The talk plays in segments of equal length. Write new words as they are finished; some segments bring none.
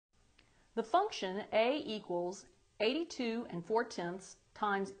The function a equals 82 4/10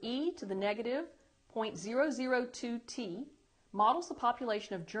 times e to the negative 0.002t models the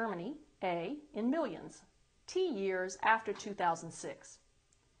population of Germany, A, in millions, t years after 2006.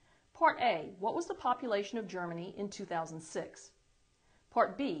 Part A, what was the population of Germany in 2006?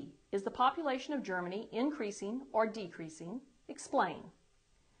 Part B, is the population of Germany increasing or decreasing? Explain.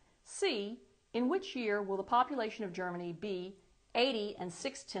 C, in which year will the population of Germany be 80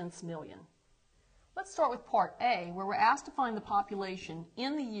 6/10 million? Let's start with Part A, where we're asked to find the population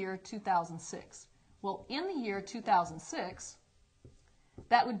in the year 2006. Well, in the year 2006,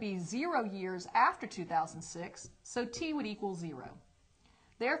 that would be 0 years after 2006, so t would equal 0.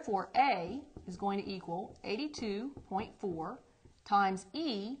 Therefore, A is going to equal 82.4 times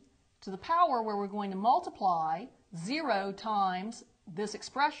e to the power where we're going to multiply 0 times this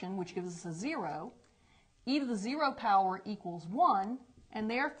expression, which gives us a 0. E to the 0 power equals 1, and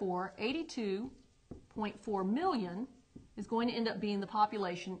therefore 82.4 million is going to end up being the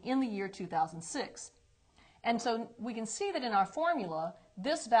population in the year 2006. And so we can see that in our formula,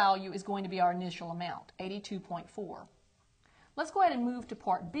 this value is going to be our initial amount, 82.4. Let's go ahead and move to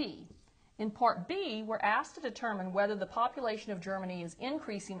Part B. In Part B, we're asked to determine whether the population of Germany is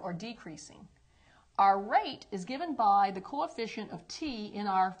increasing or decreasing. Our rate is given by the coefficient of t in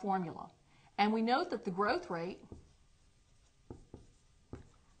our formula. And we note that the growth rate,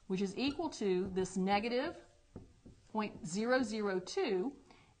 which is equal to this negative 0.002,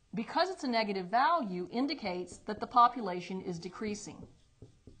 because it's a negative value, indicates that the population is decreasing.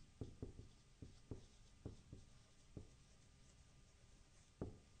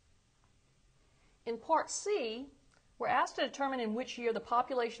 In Part C, we're asked to determine in which year the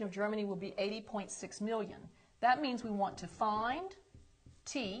population of Germany will be 80.6 million. That means we want to find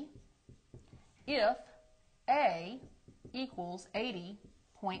t if A equals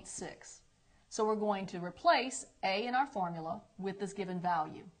 80.6. So we're going to replace A in our formula with this given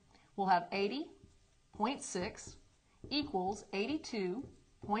value. We'll have 80.6 equals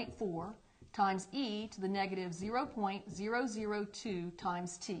 82.4 times e to the negative 0.002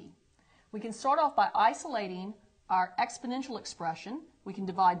 times t. We can start off by isolating our exponential expression. We can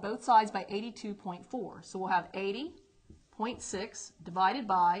divide both sides by 82.4. So we'll have 80.6 divided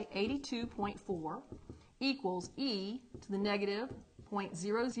by 82.4 equals e to the negative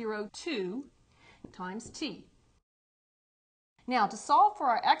 0.002 times t. Now, to solve for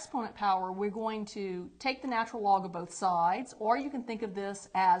our exponent power, we're going to take the natural log of both sides, or you can think of this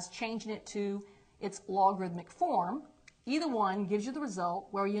as changing it to its logarithmic form. Either one gives you the result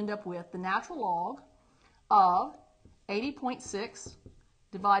where you end up with the natural log of 80.6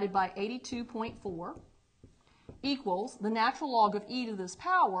 divided by 82.4 equals the natural log of e to this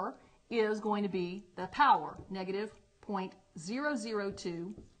power is going to be the power, negative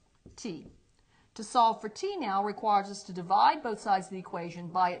 0.002 t. To solve for t now requires us to divide both sides of the equation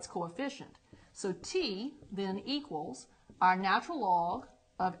by its coefficient. So t then equals our natural log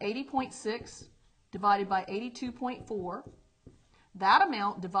of 80.6 divided by 82.4, that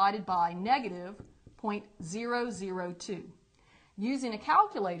amount divided by negative 0.002. Using a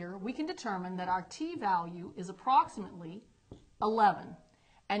calculator, we can determine that our t value is approximately 11.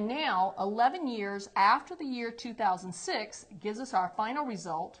 And now, 11 years after the year 2006 gives us our final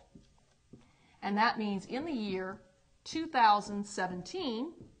result, and that means in the year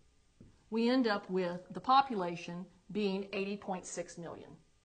 2017, we end up with the population being 80.6 million.